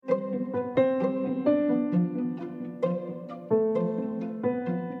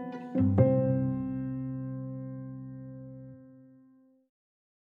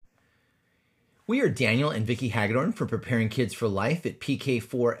We are Daniel and Vicky Hagedorn from Preparing Kids for Life at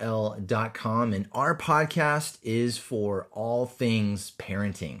pk4l.com, and our podcast is for all things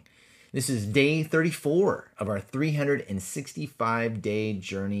parenting. This is day 34 of our 365-day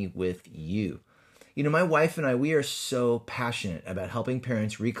journey with you. You know, my wife and I, we are so passionate about helping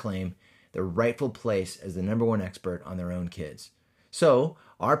parents reclaim their rightful place as the number one expert on their own kids. So,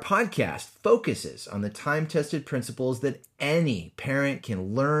 our podcast focuses on the time-tested principles that any parent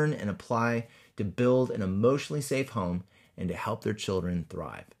can learn and apply to build an emotionally safe home and to help their children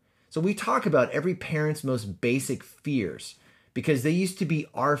thrive. So we talk about every parent's most basic fears because they used to be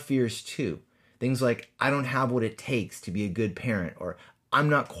our fears too. Things like, I don't have what it takes to be a good parent, or I'm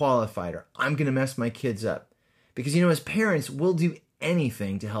not qualified, or I'm going to mess my kids up. Because, you know, as parents, we'll do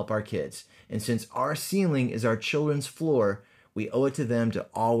anything to help our kids. And since our ceiling is our children's floor, we owe it to them to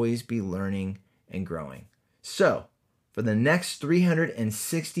always be learning and growing. So, for the next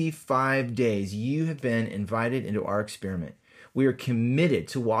 365 days, you have been invited into our experiment. We are committed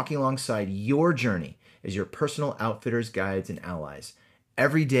to walking alongside your journey as your personal outfitters, guides, and allies.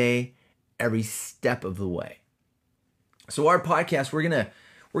 Every day, every step of the way. So our podcast, we're gonna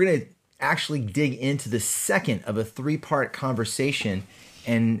actually dig into the second of a three-part conversation,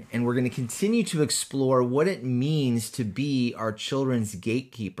 and we're going to continue to explore what it means to be our children's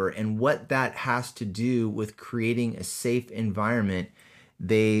gatekeeper and what that has to do with creating a safe environment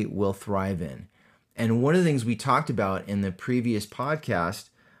they will thrive in. And one of the things we talked about in the previous podcast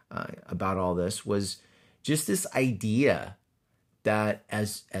about all this was just this idea that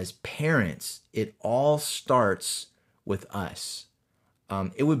as parents, it all starts with us.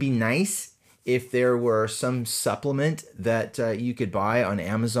 It would be nice if there were some supplement that you could buy on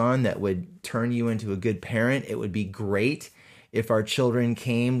Amazon that would turn you into a good parent. It would be great if our children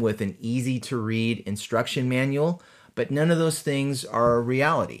came with an easy-to-read instruction manual, but none of those things are a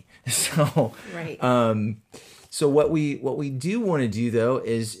reality. So, right. So what we do want to do though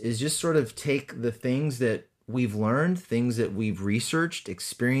is just sort of take the things that we've learned, things that we've researched,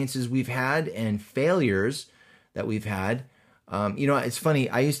 experiences we've had, and failures that we've had. You know, it's funny.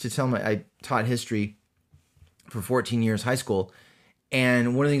 I used to I taught history for 14 years, high school.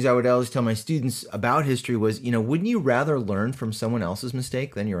 And one of the things I would always tell my students about history was, you know, wouldn't you rather learn from someone else's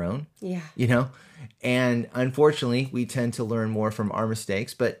mistake than your own? Yeah. You know, and unfortunately, we tend to learn more from our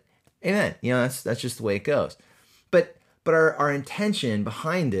mistakes, but amen. You know, that's just the way it goes. But our intention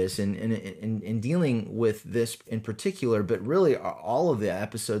behind this and in dealing with this in particular, but really all of the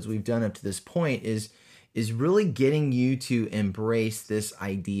episodes we've done up to this point is really getting you to embrace this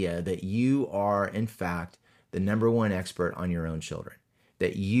idea that you are, in fact, the number one expert on your own children.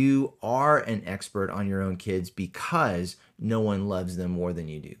 That you are an expert on your own kids because no one loves them more than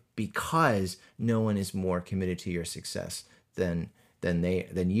you do. Because no one is more committed to your success than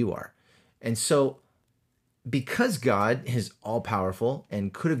you are. And so, because God is all-powerful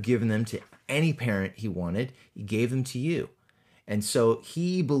and could have given them to any parent he wanted, he gave them to you. And so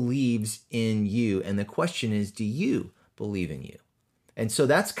he believes in you. And the question is, do you believe in you? And so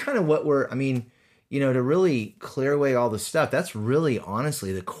that's kind of what to really clear away all the stuff, that's really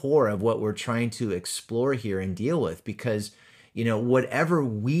honestly the core of what we're trying to explore here and deal with. Because, you know, whatever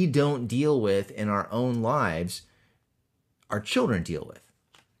we don't deal with in our own lives, our children deal with,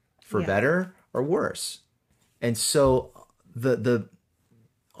 for better or worse. And so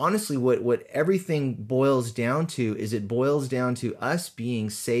honestly, what everything boils down to is it boils down to us being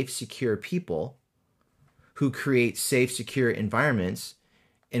safe, secure people who create safe, secure environments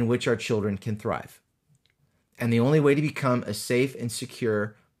in which our children can thrive. And the only way to become a safe and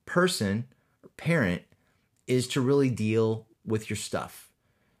secure person or parent is to really deal with your stuff,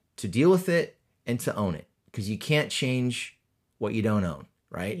 to deal with it and to own it, because you can't change what you don't own.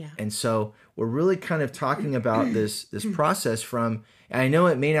 Right. Yeah. And so we're really kind of talking about this process from, and I know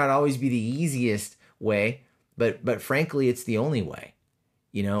it may not always be the easiest way, but frankly, it's the only way.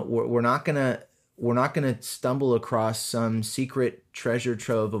 You know, we're not gonna stumble across some secret treasure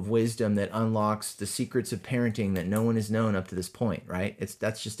trove of wisdom that unlocks the secrets of parenting that no one has known up to this point. Right.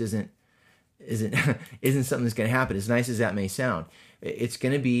 That's just isn't something that's going to happen. As nice as that may sound, it's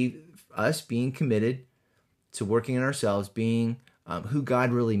going to be us being committed to working on ourselves, being who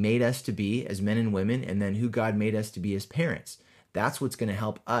God really made us to be as men and women, and then who God made us to be as parents. That's what's going to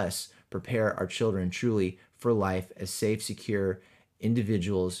help us prepare our children truly for life as safe, secure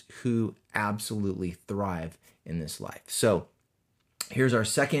individuals who absolutely thrive in this life. So here's our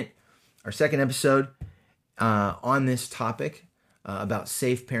second episode on this topic about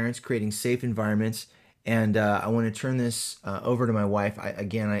safe parents, creating safe environments. And I want to turn this over to my wife.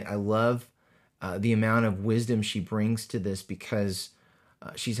 I love the amount of wisdom she brings to this, because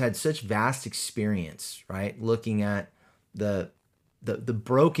she's had such vast experience, right? Looking at the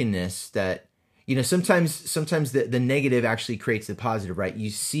brokenness that, sometimes the negative actually creates the positive, right? You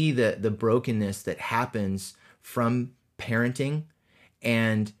see the brokenness that happens from parenting,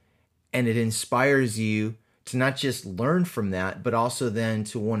 and it inspires you to not just learn from that, but also then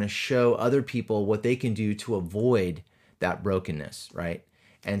to want to show other people what they can do to avoid that brokenness, right?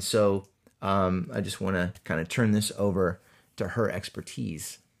 And so I just want to kind of turn this over to her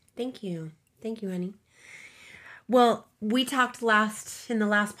expertise. Thank you, honey. Well, we talked in the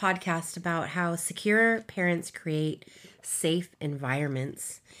last podcast about how secure parents create safe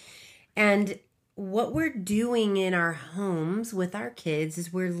environments. And what we're doing in our homes with our kids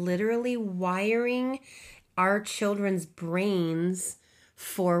is we're literally wiring our children's brains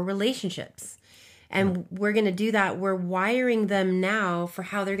for relationships. And we're going to do that. We're wiring them now for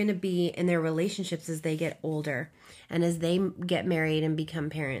how they're going to be in their relationships as they get older and as they get married and become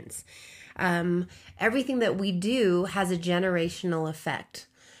parents. Everything that we do has a generational effect.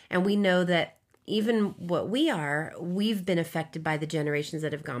 And we know that even what we've been affected by the generations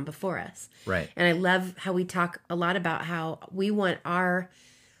that have gone before us. Right. And I love how we talk a lot about how we want our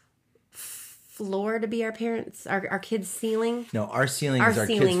floor to be our parents, our kids' ceiling. No, our ceiling is our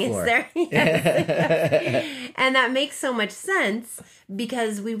kids' floor. Yes. And that makes so much sense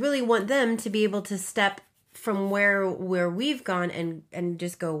because we really want them to be able to step from where we've gone and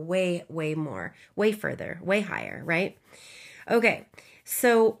just go way more, way further, way higher, right? Okay.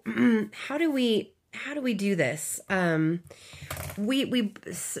 So how do we do this? We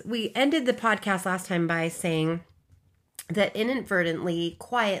ended the podcast last time by saying that inadvertently,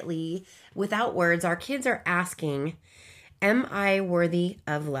 quietly, without words, our kids are asking, am I worthy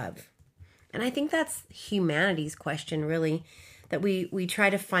of love? And I think that's humanity's question, really, that we try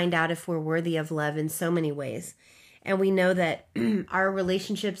to find out if we're worthy of love in so many ways. And we know that our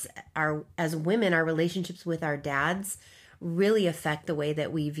relationships, as women, our relationships with our dads really affect the way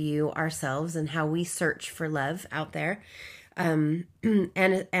that we view ourselves and how we search for love out there, and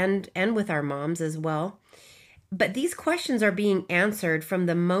with our moms as well. But these questions are being answered from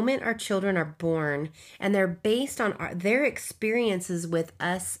the moment our children are born, and they're based on their experiences with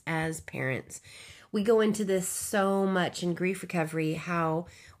us as parents. We go into this so much in grief recovery, how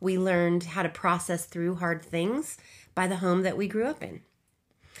we learned how to process through hard things by the home that we grew up in.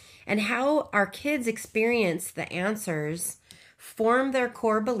 And how our kids experience the answers form their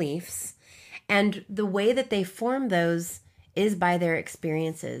core beliefs, and the way that they form those is by their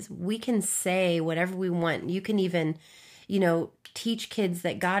experiences. We can say whatever we want. You can even, teach kids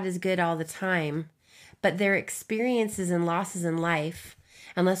that God is good all the time, but their experiences and losses in life,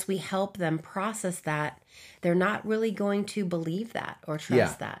 unless we help them process that, they're not really going to believe that or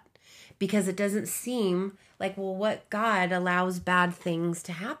trust that, because it doesn't seem like, well, what God allows bad things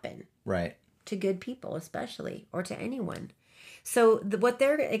to happen. Right. To good people especially, or to anyone. So what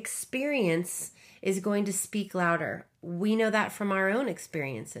their experience is going to speak louder. We know that from our own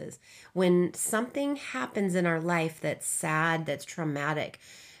experiences. When something happens in our life that's sad, that's traumatic,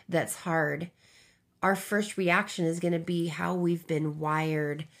 that's hard, our first reaction is going to be how we've been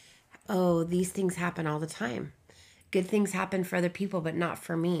wired. Oh, these things happen all the time. Good things happen for other people, but not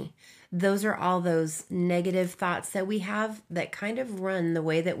for me. Those are all those negative thoughts that we have that kind of run the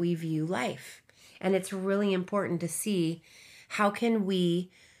way that we view life. And it's really important to see how can we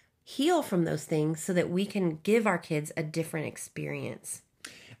heal from those things so that we can give our kids a different experience.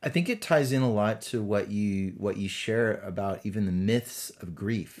 I think it ties in a lot to what you share about even the myths of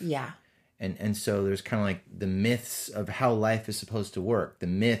grief. Yeah. And so there's kind of like the myths of how life is supposed to work, the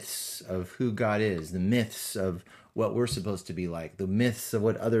myths of who God is, the myths of what we're supposed to be like, the myths of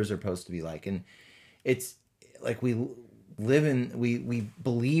what others are supposed to be like. And it's like we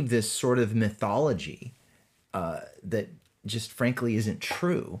believe this sort of mythology that just frankly isn't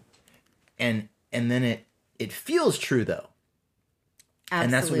true. And then it feels true though. Absolutely.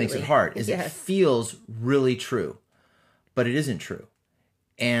 And that's what makes it hard, is It feels really true, but it isn't true.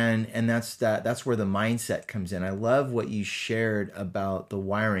 And that's where the mindset comes in. I love what you shared about the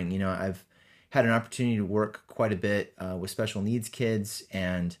wiring. I've had an opportunity to work quite a bit with special needs kids,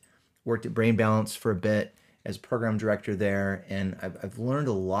 and worked at Brain Balance for a bit as program director there. And I've learned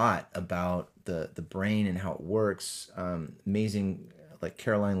a lot about the brain and how it works. Amazing, like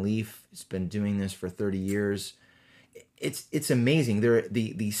Caroline Leaf has been doing this for 30 years. It's amazing.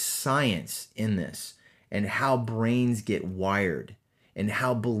 The science in this, and how brains get wired, and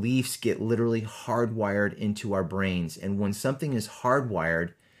how beliefs get literally hardwired into our brains. And when something is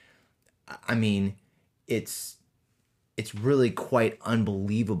hardwired, I mean, it's really quite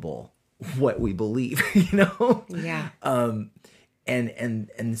unbelievable what we believe, Yeah.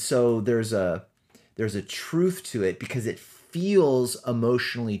 And so there's a truth to it because it feels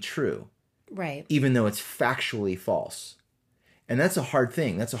emotionally true, Right. even though it's factually false. And that's a hard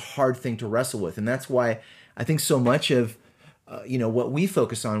thing. That's a hard thing to wrestle with. And that's why I think so much of, what we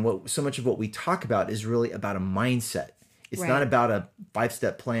focus on, so much of what we talk about is really about a mindset. It's Right. not about a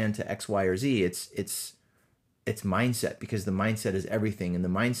 5-step plan to X, Y, or Z. It's mindset, because the mindset is everything. And the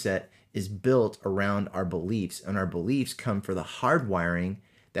mindset is built around our beliefs, and our beliefs come from the hardwiring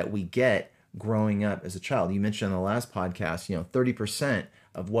that we get growing up as a child. You mentioned on the last podcast, 30%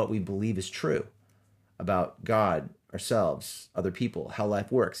 of what we believe is true about God, ourselves, other people, how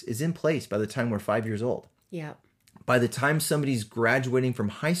life works, is in place by the time we're 5 years old. Yeah. By the time somebody's graduating from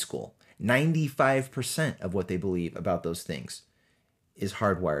high school, 95% of what they believe about those things is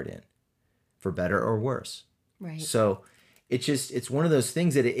hardwired in, for better or worse. Right. So it's one of those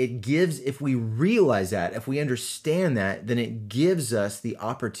things that it gives, if we realize that, if we understand that, then it gives us the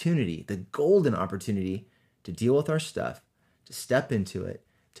opportunity, the golden opportunity, to deal with our stuff, to step into it,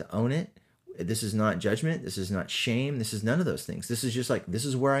 to own it. This is not judgment. This is not shame. This is none of those things. This is just like, this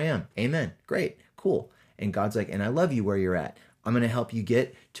is where I am. Amen. Great. Cool. And God's like, and I love you where you're at. I'm going to help you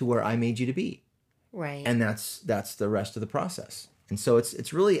get to where I made you to be. Right. And that's the rest of the process. And so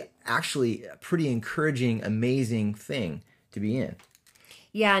it's really actually a pretty encouraging, amazing thing to be in.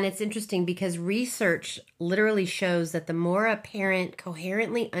 Yeah, and it's interesting because research literally shows that the more a parent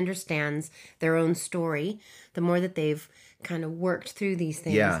coherently understands their own story, the more that they've kind of worked through these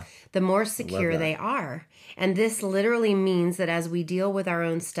things, the more secure they are. And this literally means that as we deal with our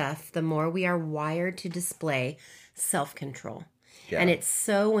own stuff, the more we are wired to display self-control. Yeah. And it's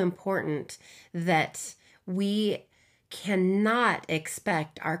so important that we cannot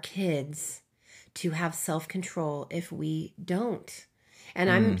expect our kids to have self-control if we don't.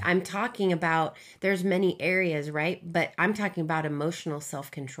 And I'm talking about, there's many areas, right? But I'm talking about emotional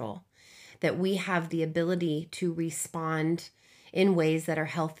self-control, that we have the ability to respond in ways that are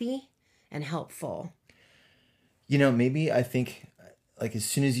healthy and helpful. Maybe I think, like, as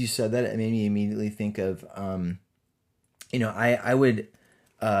soon as you said that, it made me immediately think of, I would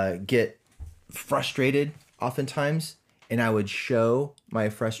get frustrated oftentimes, and I would show my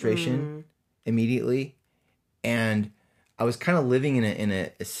frustration immediately. And I was kind of living in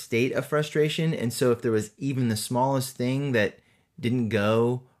a state of frustration. And so if there was even the smallest thing that didn't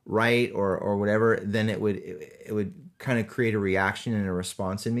go right or whatever, then it would kind of create a reaction and a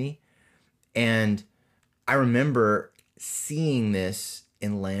response in me. And I remember seeing this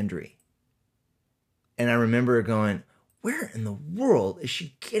in Landry. And I remember going, where in the world is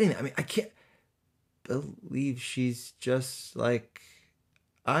she getting that? I mean, I can't believe she's just like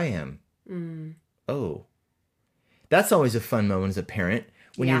I am. Oh. That's always a fun moment as a parent,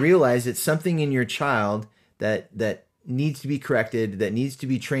 when you realize it's something in your child that needs to be corrected, that needs to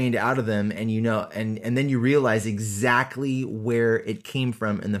be trained out of them, and and then you realize exactly where it came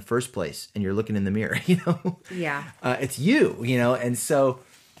from in the first place, and you're looking in the mirror, Yeah. It's you, and so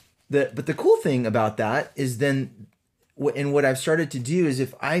but the cool thing about that is then, and what I've started to do is,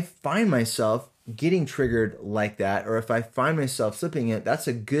 if I find myself getting triggered like that, or if I find myself slipping it, that's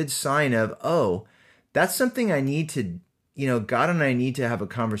a good sign of, oh, that's something I need to, God and I need to have a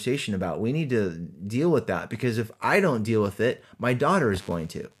conversation about. We need to deal with that, because if I don't deal with it, my daughter is going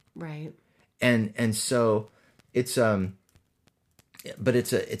to. Right. And so it's but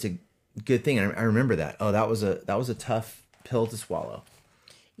it's a good thing. I remember that. Oh, that was a tough pill to swallow.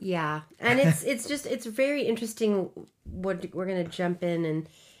 Yeah. And it's very interesting. What we're going to jump in,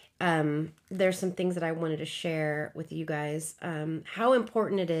 and there's some things that I wanted to share with you guys. How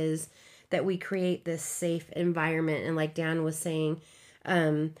important it is that we create this safe environment. And like Dan was saying,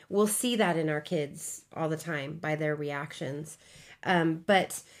 we'll see that in our kids all the time by their reactions.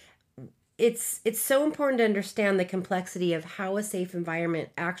 But it's so important to understand the complexity of how a safe environment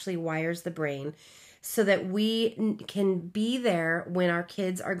actually wires the brain, so that we can be there when our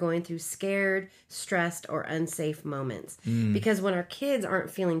kids are going through scared, stressed, or unsafe moments. Because when our kids aren't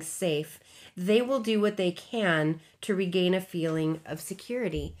feeling safe, they will do what they can to regain a feeling of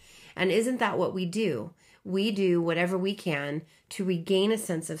security. And isn't that what we do? We do whatever we can to regain a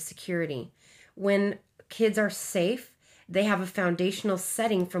sense of security. When kids are safe, they have a foundational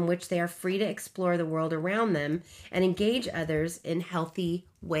setting from which they are free to explore the world around them and engage others in healthy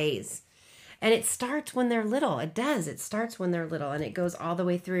ways. And it starts when they're little. It does. It starts when they're little, and it goes all the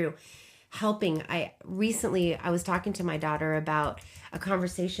way through. Helping. I was talking to my daughter about a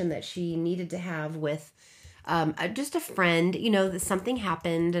conversation that she needed to have with just a friend. That something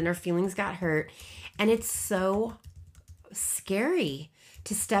happened and her feelings got hurt. And it's so scary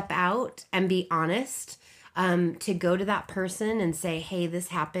to step out and be honest to go to that person and say, hey, this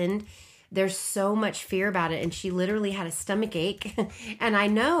happened. There's so much fear about it. And she literally had a stomach ache. And I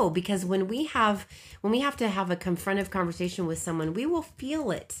know, because when we have to have a confrontive conversation with someone, we will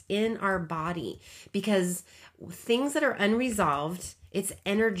feel it in our body, because things that are unresolved, it's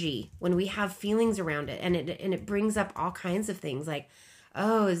energy when we have feelings around it. And it brings up all kinds of things like,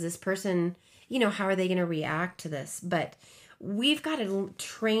 oh, is this person, how are they going to react to this? But we've got to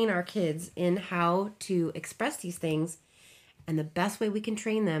train our kids in how to express these things. And the best way we can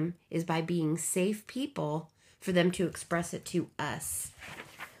train them is by being safe people for them to express it to us.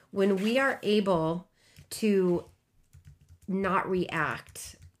 When we are able to not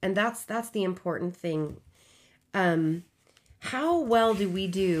react, and that's the important thing. How well do we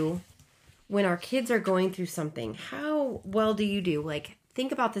do when our kids are going through something? How well do you do? Like,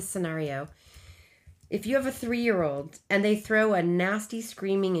 think about this scenario. If you have a 3-year-old and they throw a nasty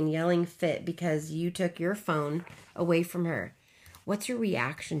screaming and yelling fit because you took your phone away from her, what's your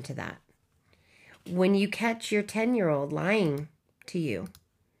reaction to that? When you catch your 10-year-old lying to you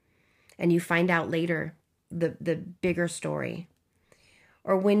and you find out later the bigger story,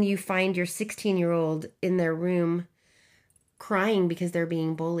 or when you find your 16-year-old in their room crying because they're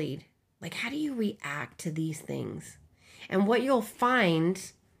being bullied, like, how do you react to these things? And what you'll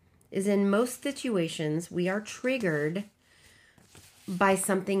find is, in most situations, we are triggered by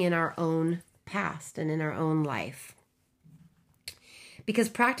something in our own past and in our own life. Because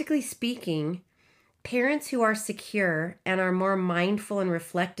practically speaking, parents who are secure and are more mindful and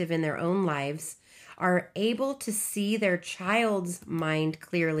reflective in their own lives are able to see their child's mind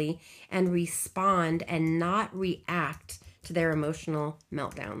clearly and respond and not react to their emotional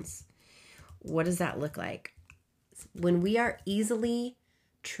meltdowns. What does that look like? When we are easily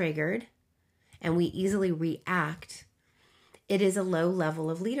triggered and we easily react, it is a low level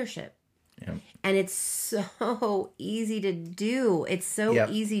of leadership. Yeah. And it's so easy to do. It's so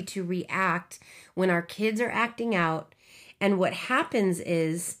easy to react when our kids are acting out. And what happens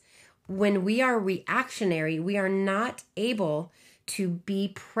is, when we are reactionary, we are not able to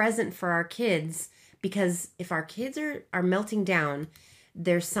be present for our kids, because if our kids are melting down,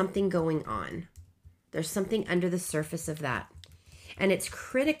 there's something going on. There's something under the surface of that. And it's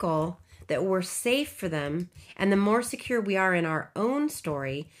critical that we're safe for them. And the more secure we are in our own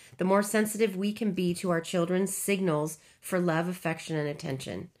story, the more sensitive we can be to our children's signals for love, affection, and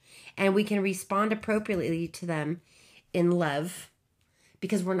attention. And we can respond appropriately to them in love,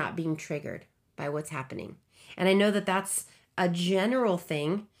 because we're not being triggered by what's happening. And I know that that's a general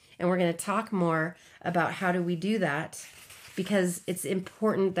thing, and we're going to talk more about how do we do that, because it's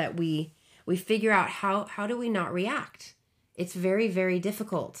important that we figure out how do we not react. It's very, very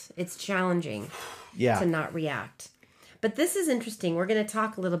difficult. It's challenging to not react. But this is interesting. We're going to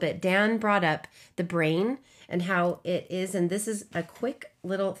talk a little bit. Dan brought up the brain and how it is, and this is a quick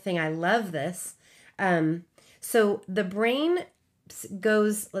little thing. I love this. So the brain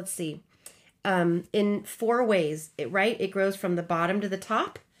goes, let's see, in 4 ways. It grows from the bottom to the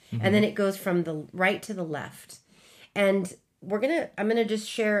top, and then it goes from the right to the left. And I'm gonna just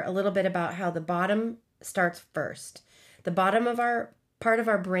share a little bit about how the bottom starts first. The bottom of our part of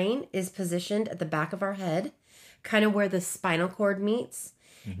our brain is positioned at the back of our head, kind of where the spinal cord meets.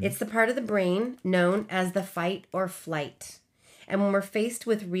 It's the part of the brain known as the fight or flight. And when we're faced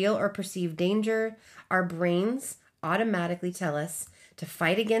with real or perceived danger, our brains automatically tell us to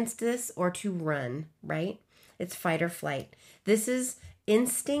fight against this or to run, right? It's fight or flight. This is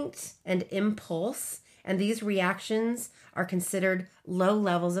instinct and impulse, and these reactions are considered low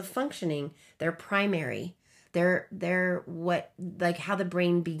levels of functioning. They're primary. They're what, like, how the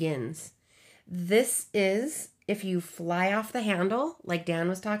brain begins. This is, if you fly off the handle, like Dan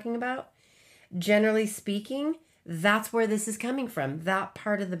was talking about, generally speaking, that's where this is coming from, that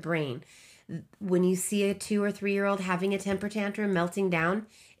part of the brain. When you see a 2 or 3-year-old having a temper tantrum, melting down,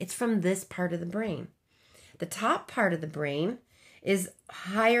 it's from this part of the brain. The top part of the brain is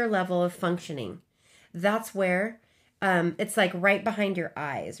higher level of functioning. That's where it's like right behind your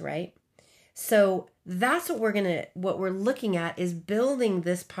eyes, right? So that's what we're looking at, is building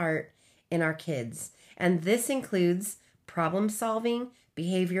this part in our kids. And this includes problem solving,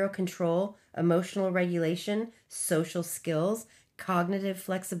 behavioral control, emotional regulation, social skills, cognitive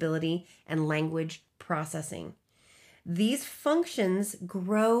flexibility, and language processing. These functions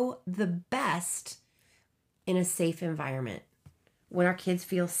grow the best in a safe environment, when our kids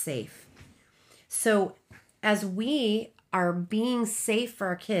feel safe. So as we are being safe for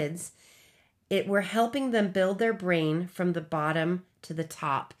our kids, we're helping them build their brain from the bottom to the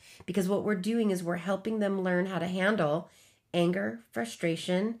top, because what we're doing is we're helping them learn how to handle anger,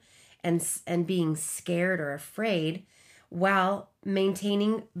 frustration, and being scared or afraid, while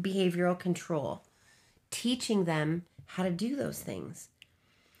maintaining behavioral control, teaching them how to do those things.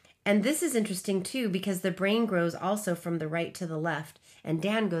 And this is interesting too, because the brain grows also from the right to the left. And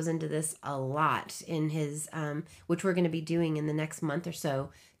Dan goes into this a lot in his, which we're going to be doing in the next month or so,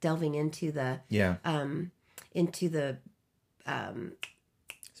 delving into the, into the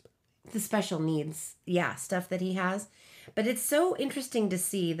special needs, stuff that he has. But it's so interesting to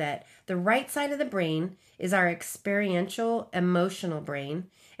see that the right side of the brain is our experiential, emotional brain,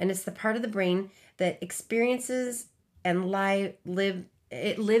 and it's the part of the brain that experiences and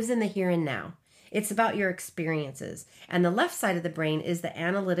it lives in the here and now. It's about your experiences. And the left side of the brain is the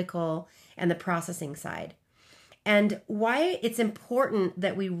analytical and the processing side. And why it's important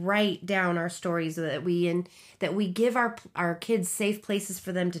that we write down our stories, that we give our kids safe places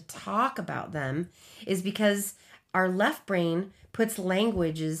for them to talk about them, is because our left brain puts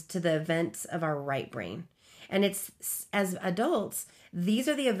languages to the events of our right brain. And it's, as adults, these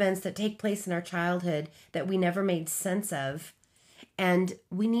are the events that take place in our childhood that we never made sense of. And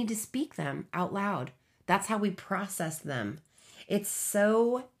we need to speak them out loud. That's how we process them. It's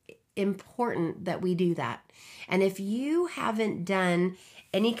so important that we do that. And if you haven't done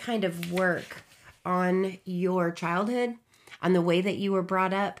any kind of work on your childhood, on the way that you were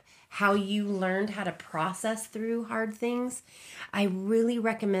brought up, how you learned how to process through hard things, I really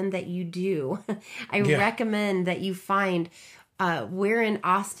recommend that you do. I recommend that you find, we're in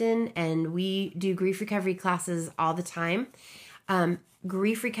Austin and we do grief recovery classes all the time.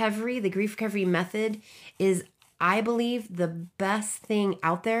 Grief recovery, the grief recovery method is, I believe, the best thing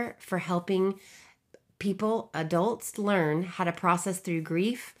out there for helping people, adults, learn how to process through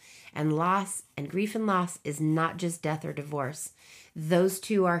grief and loss. And grief and loss is not just death or divorce. Those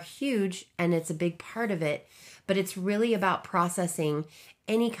two are huge and it's a big part of it, but it's really about processing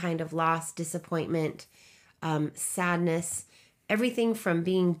any kind of loss, disappointment, sadness, everything from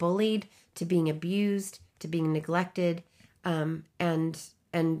being bullied to being abused to being neglected,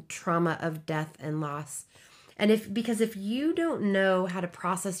 and trauma of death and loss. And because if you don't know how to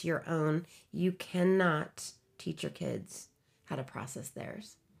process your own, you cannot teach your kids how to process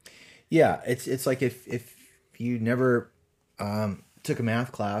theirs. Yeah, it's like if you never took a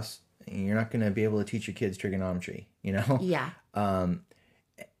math class, you're not going to be able to teach your kids trigonometry, you know? Yeah.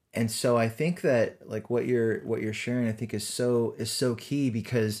 And so I think that like what you're sharing, I think is so key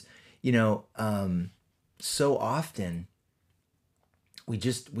because, you know, so often we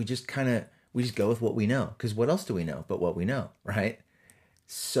just go with what we know, because what else do we know but what we know, right?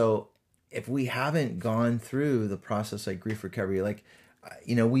 So if we haven't gone through the process like grief recovery, like,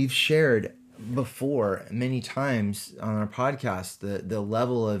 you know, we've shared before many times on our podcast, the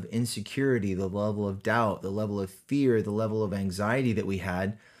level of insecurity, the level of doubt, the level of fear, the level of anxiety that we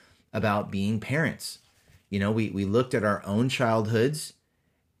had about being parents. You know, we looked at our own childhoods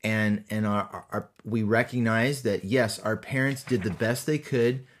and we recognized that, yes, our parents did the best they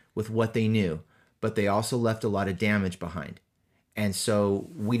could with what they knew, but they also left a lot of damage behind. And so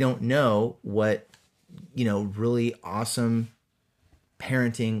we don't know what, you know, really awesome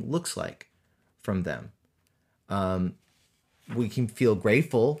parenting looks like from them. We can feel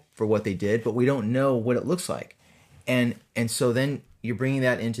grateful for what they did, but we don't know what it looks like. And so then you're bringing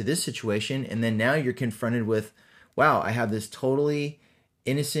that into this situation, and then now you're confronted with, wow, I have this totally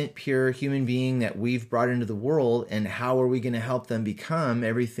innocent, pure human being that we've brought into the world, and how are we going to help them become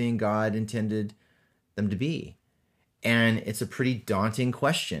everything God intended them to be? And it's a pretty daunting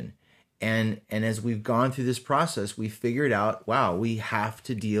question. And as we've gone through this process, we figured out, wow, we have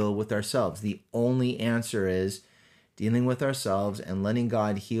to deal with ourselves. The only answer is dealing with ourselves and letting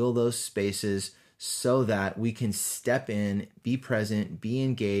God heal those spaces so that we can step in, be present, be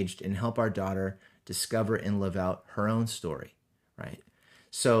engaged, and help our daughter discover and live out her own story, right?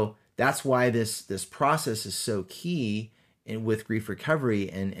 So that's why this process is so key with grief recovery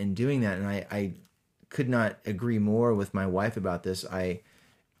and doing that. And I could not agree more with my wife about this.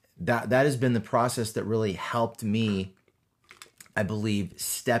 That has been the process that really helped me, I believe,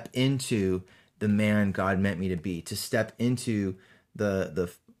 step into the man God meant me to be, to step into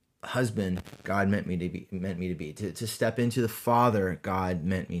the husband God meant me to be, to step into the father God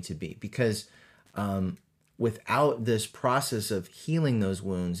meant me to be. Because without this process of healing those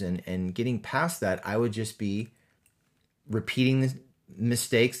wounds and getting past that, I would just be repeating the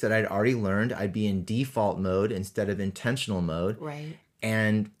mistakes that I'd already learned. I'd be in default mode instead of intentional mode. Right.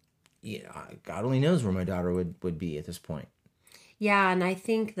 And you know, God only knows where my daughter would be at this point. Yeah, and I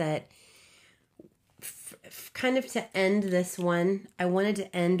think that kind of to end this one, I wanted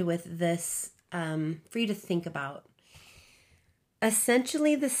to end with this for you to think about.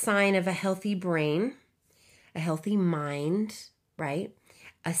 essentially the sign of a healthy brain, a healthy mind, right?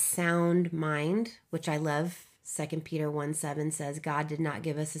 A sound mind, which I love. 2 Peter 1:7 says, God did not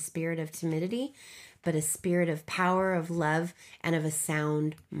give us a spirit of timidity, but a spirit of power, of love, and of a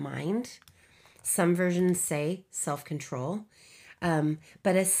sound mind. Some versions say self-control.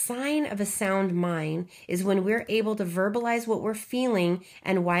 But a sign of a sound mind is when we're able to verbalize what we're feeling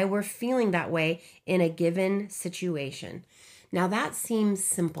and why we're feeling that way in a given situation. Now that seems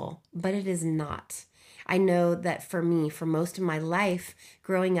simple, but it is not. I know that for me, for most of my life,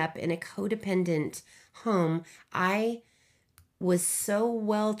 growing up in a codependent home, I was so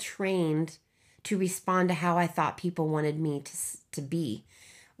well trained to respond to how I thought people wanted me to be,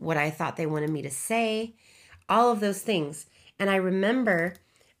 what I thought they wanted me to say, all of those things. And I remember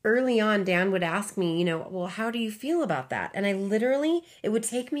early on, Dan would ask me, well, how do you feel about that? And it would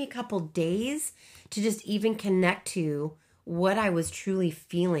take me a couple days to just even connect to what I was truly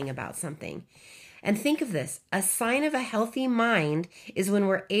feeling about something. And think of this, a sign of a healthy mind is when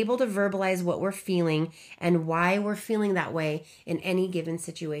we're able to verbalize what we're feeling and why we're feeling that way in any given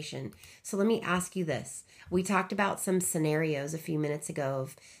situation. So let me ask you this. We talked about some scenarios a few minutes ago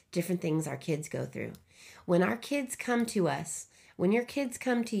of different things our kids go through. When our kids come to us, when your kids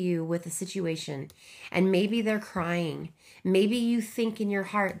come to you with a situation and maybe they're crying, maybe you think in your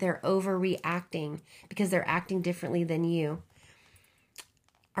heart they're overreacting because they're acting differently than you.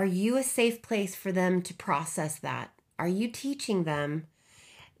 Are you a safe place for them to process that? Are you teaching them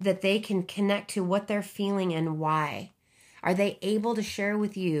that they can connect to what they're feeling and why? Are they able to share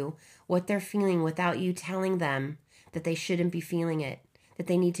with you what they're feeling without you telling them that they shouldn't be feeling it, that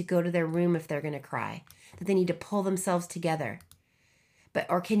they need to go to their room if they're going to cry, that they need to pull themselves together?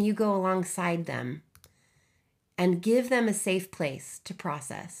 Or can you go alongside them and give them a safe place to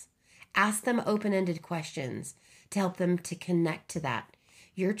process? Ask them open-ended questions to help them to connect to that.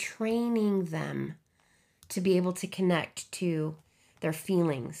 You're training them to be able to connect to their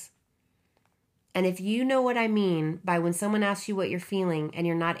feelings. And if you know what I mean by when someone asks you what you're feeling and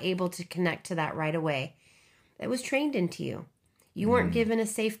you're not able to connect to that right away, it was trained into you. You weren't given a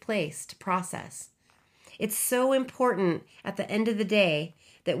safe place to process. It's so important at the end of the day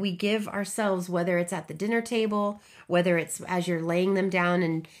that we give ourselves, whether it's at the dinner table, whether it's as you're laying them down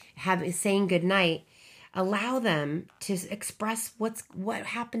and saying goodnight, allow them to express what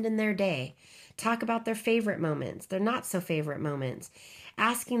happened in their day. Talk about their favorite moments, their not so favorite moments.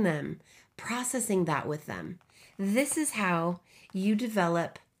 Asking them, processing that with them. This is how you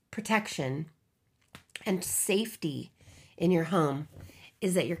develop protection and safety in your home,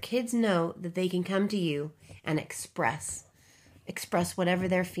 is that your kids know that they can come to you and express whatever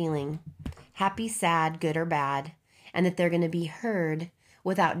they're feeling, happy, sad, good or bad, and that they're going to be heard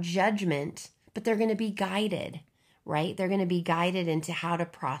without judgment, but they're going to be guided, right? They're going to be guided into how to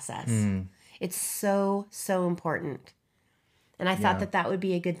process. It's so, so important. And I thought that would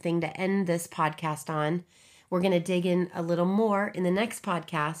be a good thing to end this podcast on. We're going to dig in a little more in the next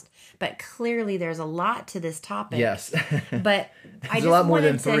podcast, but clearly there's a lot to this topic. Yes. But I just a lot more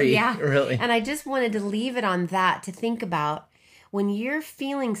wanted than three, really. And I just wanted to leave it on that to think about when you're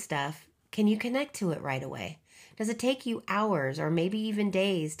feeling stuff, can you connect to it right away? Does it take you hours or maybe even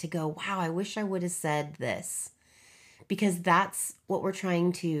days to go, wow, I wish I would have said this? Because that's what we're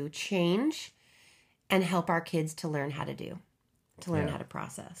trying to change and help our kids to learn how to do, to learn how to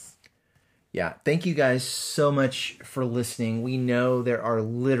process. Yeah. Thank you guys so much for listening. We know there are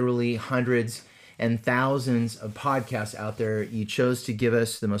literally hundreds and thousands of podcasts out there. You chose to give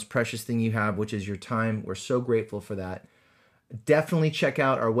us the most precious thing you have, which is your time. We're so grateful for that. Definitely check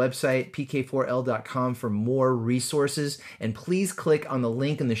out our website, pk4l.com, for more resources. And please click on the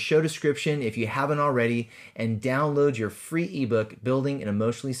link in the show description if you haven't already, and download your free ebook, Building an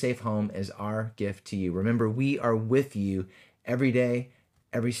Emotionally Safe Home, as our gift to you. Remember, we are with you every day,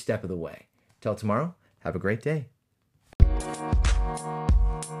 every step of the way. Till tomorrow, have a great day.